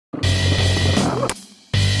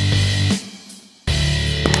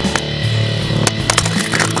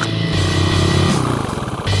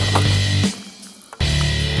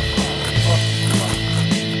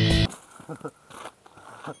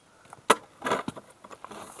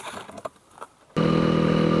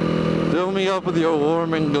Fill me up with your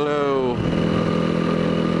warming glow.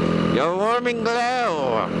 Your warming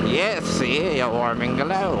glow. Yes, yeah, your warming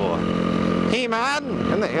glow. He-Man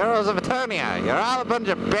and the heroes of Eternia. You're all a bunch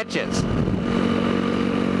of bitches.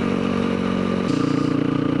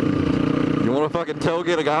 You wanna fucking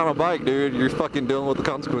tailgate a guy on a bike, dude, you're fucking dealing with the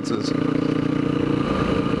consequences.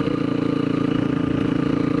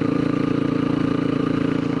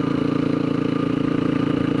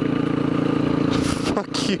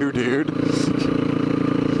 Fuck you, dude.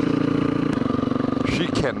 She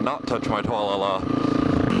cannot touch my Twalala.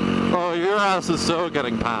 Oh, your ass is so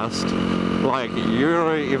getting past. Like, you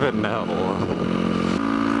don't even know.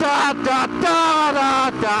 Da da da da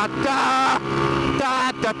da da da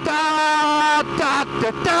da da da da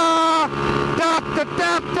da da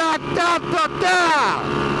da da da da da.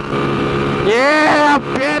 Yeah,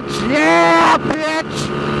 bitch! Yeah, bitch!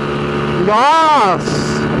 Yes!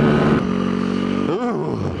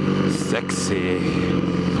 Ooh, sexy.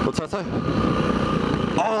 What's that say?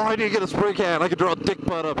 Oh, I need to get a spray can. I can draw a dick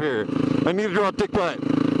butt up here. I need to draw a dick butt.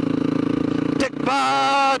 Dick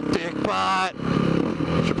butt! Dick butt!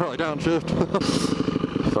 Should probably downshift.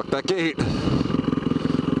 Fuck that gate.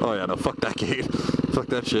 Oh yeah, no, fuck that gate. Fuck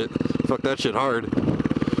that shit. Fuck that shit hard.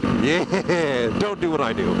 Yeah! Don't do what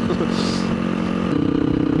I do.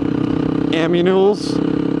 Ammules.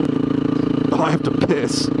 Oh, I have to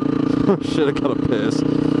piss. Oh shit, I gotta piss.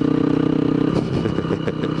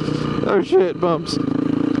 Oh shit, bumps.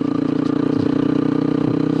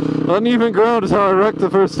 Uneven ground is how I wrecked the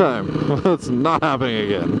first time. That's not happening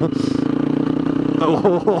again.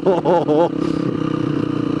 Oh,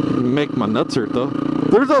 make my nuts hurt though.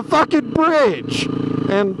 There's a fucking bridge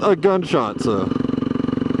and a gunshot, so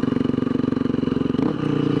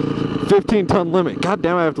 15-ton limit. God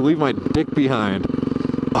damn, I have to leave my dick behind.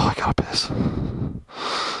 Oh, I gotta piss.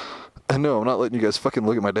 I know, I'm not letting you guys fucking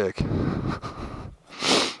look at my dick.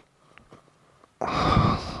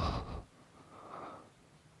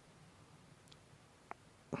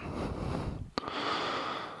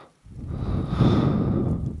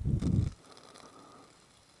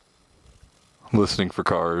 I'm listening for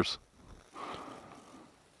cars.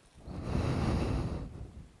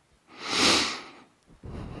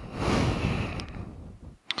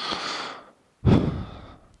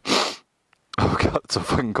 Oh god, it's so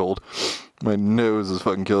fucking cold. My nose is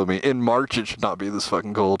fucking killing me. In March, it should not be this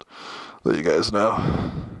fucking cold. Let you guys know.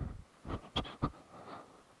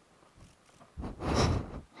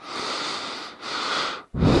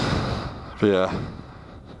 But yeah.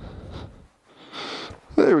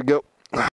 There we go.